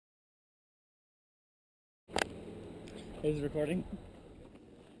Is it recording?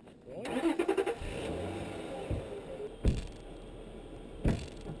 Rolling?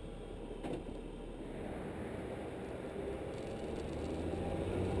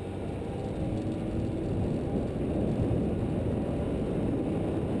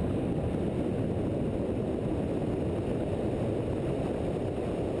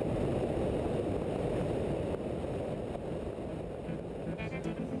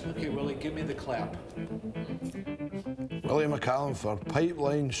 Okay, Willie, give me the clap. Willie McCallum for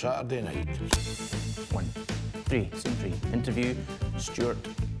Pipeline Saturday Night. 1, 3, scene 3. Interview Stuart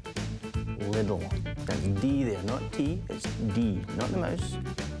Little. That's D there, not T, it's D, not the mouse,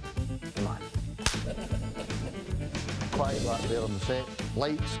 the man. Quiet back there on the set.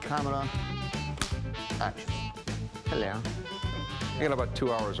 Lights, camera, action. Hello. I got about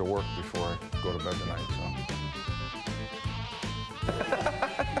 2 hours of work before I go to bed tonight, so.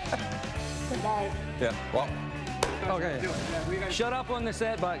 Good night. Yeah, well, Okay. Shut up on the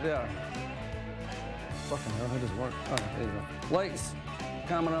set back there. Fucking hell, how does it work? Oh, there you go. Lights,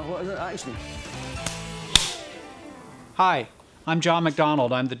 camera, what is it? Action. Hi, I'm John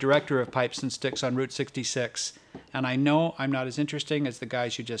McDonald. I'm the director of Pipes and Sticks on Route 66. And I know I'm not as interesting as the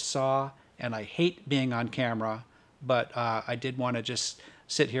guys you just saw, and I hate being on camera, but I did want to just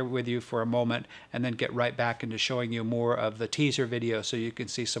sit here with you for a moment and then get right back into showing you more of the teaser video so you can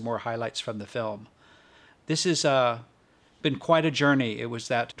see some more highlights from the film. This has been quite a journey. It was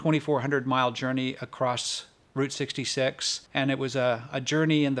that 2,400-mile journey across Route 66, and it was a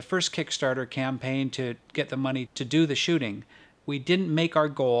journey in the first Kickstarter campaign to get the money to do the shooting. We didn't make our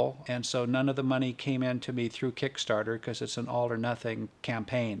goal, and so none of the money came in to me through Kickstarter because it's an all-or-nothing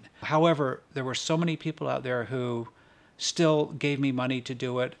campaign. However, there were so many people out there who still gave me money to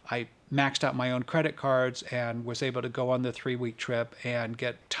do it. I maxed out my own credit cards and was able to go on the 3-week trip and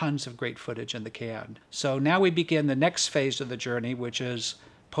get tons of great footage in the can. So now we begin the next phase of the journey, which is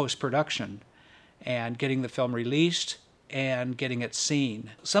post-production and getting the film released and getting it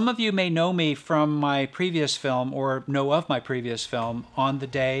seen. Some of you may know me from my previous film or know of my previous film, On the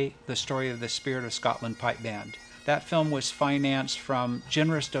Day, The Story of the Spirit of Scotland Pipe Band. That film was financed from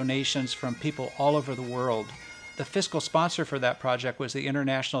generous donations from people all over the world. The fiscal sponsor for that project was the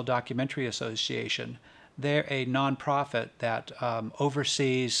International Documentary Association. They're a nonprofit that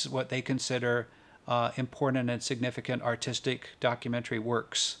oversees what they consider important and significant artistic documentary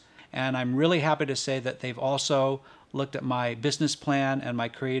works. And I'm really happy to say that they've also looked at my business plan and my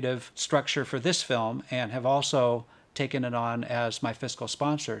creative structure for this film and have also taken it on as my fiscal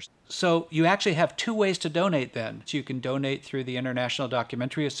sponsors. So you actually have two ways to donate then. So you can donate through the International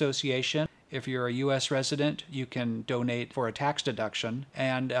Documentary Association. If you're a U.S. resident, you can donate for a tax deduction.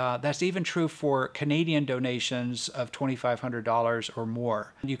 And that's even true for Canadian donations of $2,500 or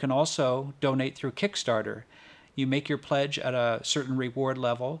more. You can also donate through Kickstarter. You make your pledge at a certain reward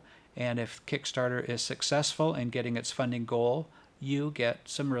level, and if Kickstarter is successful in getting its funding goal, you get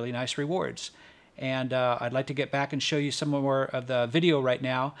some really nice rewards. And I'd like to get back and show you some more of the video right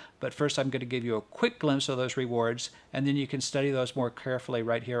now, but first I'm going to give you a quick glimpse of those rewards, and then you can study those more carefully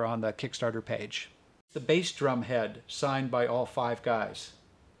right here on the Kickstarter page. The bass drum head, signed by all 5 guys.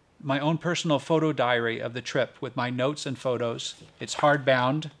 My own personal photo diary of the trip with my notes and photos. It's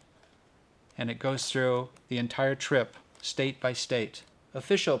hardbound, and it goes through the entire trip, state by state.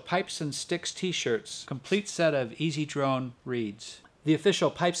 Official Pipes and Sticks t-shirts, complete set of Easy Drone reeds. The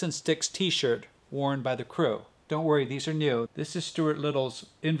official Pipes and Sticks t-shirt worn by the crew. Don't worry, these are new. This is Stuart Little's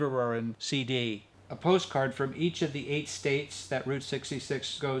Inverrowin CD. A postcard from each of the 8 states that Route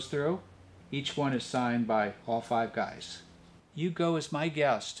 66 goes through. Each one is signed by all 5 guys. You go as my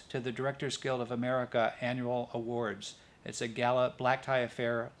guest to the Directors Guild of America annual awards. It's a gala black tie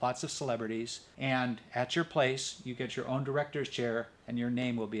affair, lots of celebrities, and at your place you get your own director's chair and your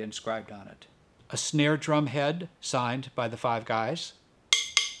name will be inscribed on it. A snare drum head signed by the 5 guys.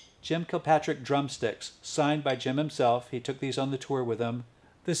 Jim Kilpatrick drumsticks, signed by Jim himself. He took these on the tour with him.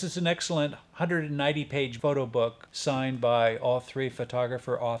 This is an excellent 190-page photo book signed by all 3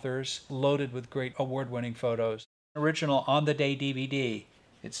 photographer authors, loaded with great award-winning photos. Original On the Day DVD.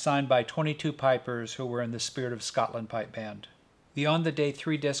 It's signed by 22 pipers who were in the Spirit of Scotland Pipe Band. The On the Day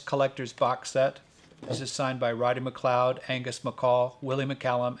 3-disc collector's box set. This is signed by Roddy McLeod, Angus McCall, Willie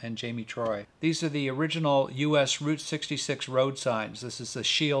McCallum, and Jamie Troy. These are the original U.S. Route 66 road signs. This is the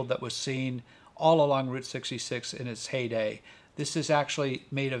shield that was seen all along Route 66 in its heyday. This is actually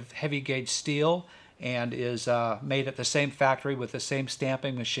made of heavy gauge steel and is made at the same factory with the same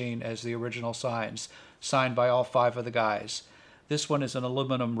stamping machine as the original signs, signed by all 5 of the guys. This one is an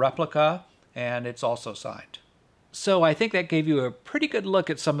aluminum replica, and it's also signed. So I think that gave you a pretty good look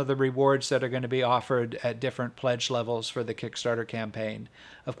at some of the rewards that are going to be offered at different pledge levels for the Kickstarter campaign.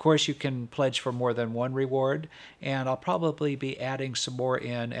 Of course, you can pledge for more than one reward, and I'll probably be adding some more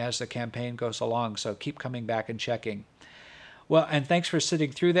in as the campaign goes along, so keep coming back and checking. Well, and thanks for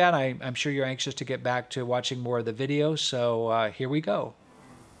sitting through that. I'm sure you're anxious to get back to watching more of the video, so here we go.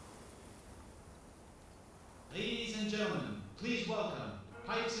 Ladies and gentlemen, please welcome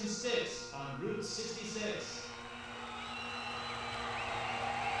Pipes and Sticks on Route 66.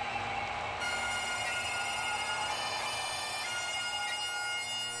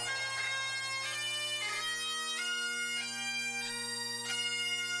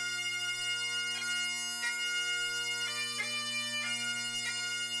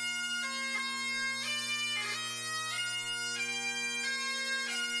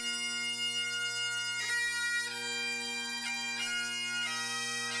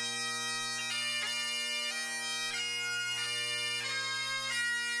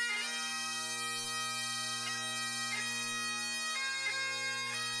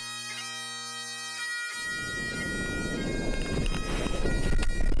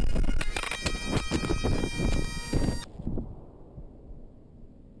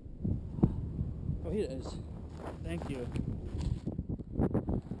 Oh, here it is. Thank you.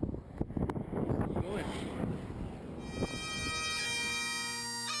 Going.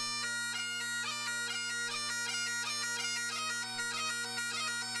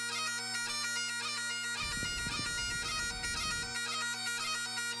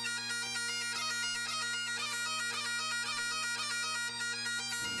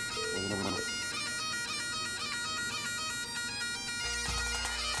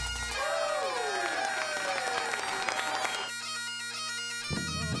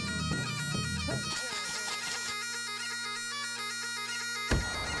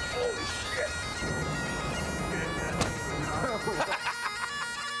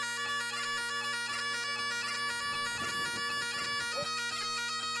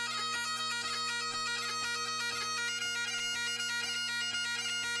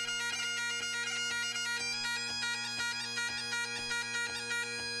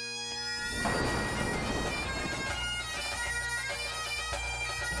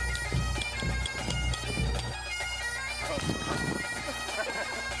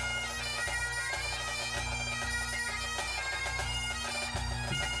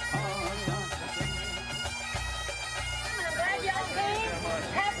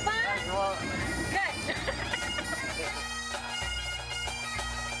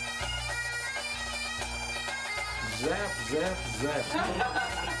 Zap, zap,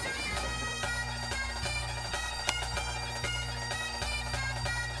 zap.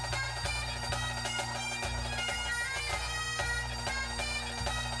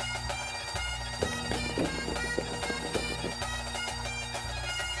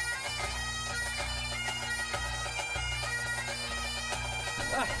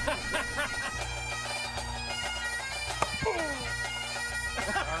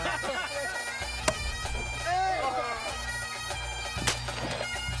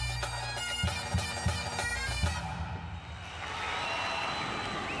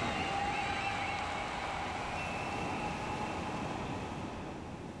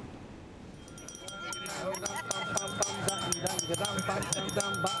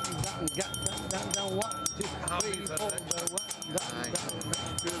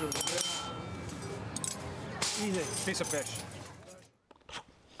 Piece of fish.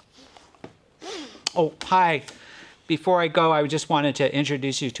 Oh, hi. Before I go, I just wanted to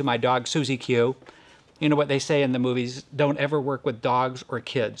introduce you to my dog, Susie Q. You know what they say in the movies, don't ever work with dogs or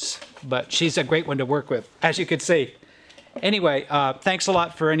kids. But she's a great one to work with, as you can see. Anyway, thanks a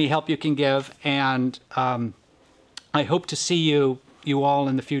lot for any help you can give. And I hope to see you all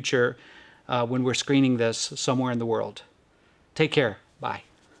in the future when we're screening this somewhere in the world. Take care. Bye.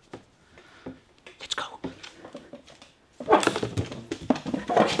 Let's go.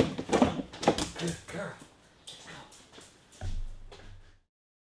 Carol.